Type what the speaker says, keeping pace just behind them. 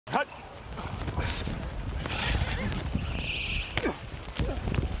Hut.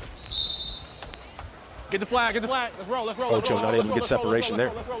 Get the flag, get the flag. Let's roll, let's roll. Ocho not able to get separation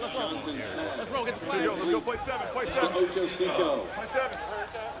there. Let's roll, get the flag. Let's go, play seven, play seven. Ochocinco. Play seven.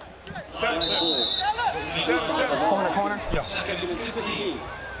 Corner, corner. Yeah.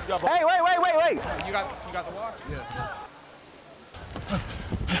 Hey, wait. You got the watch? Yeah.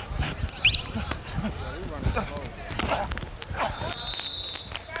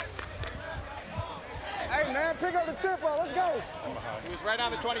 Hey, man, pick up the tempo. Let's go. He was right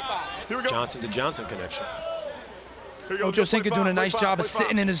on the 25. Here we go. Johnson to Johnson connection. Ochocinco doing a nice job of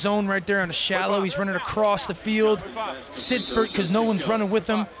sitting in his zone right there on the shallow. He's running across the field, sits for because no one's running with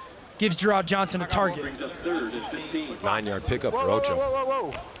him, gives Gerard Johnson a target. 9-yard pickup for Ocho.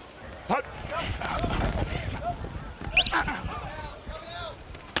 Whoa.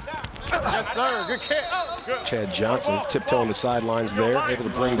 Yes, sir. Good kick. Good. Chad Johnson tiptoeing the sidelines there, able to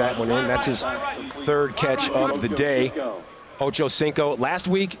bring that one in. That's his third catch of the day. Ochocinco, last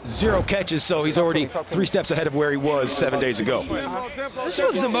week, 0 catches, so he's already 3 steps ahead of where he was 7 days ago. This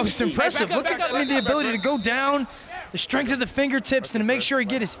one's the most impressive. Look at the ability to go down, the strength of the fingertips, and to make sure he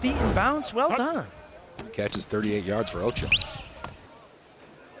get his feet and bounce. Well done. Catches 38 yards for Ocho.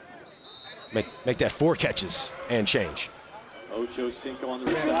 Make that 4 catches and change. Ochocinco on the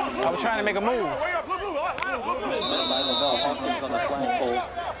reception. I was trying to make a move. On the flagpole.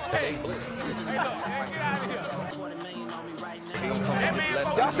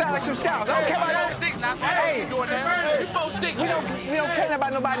 Y'all sound like some scouts. I don't care about that. Hey, we don't care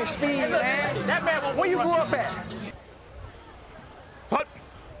about nobody's speed, man. Where you grew up at?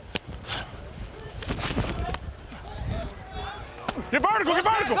 Get vertical, get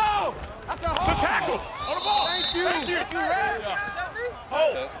vertical. That's a tackle on the ball. Thank you.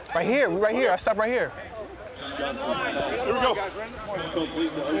 Hold. Right here. I stop right here. Here we go.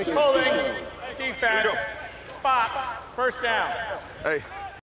 Holding. Defense. Spot. First down. Hey.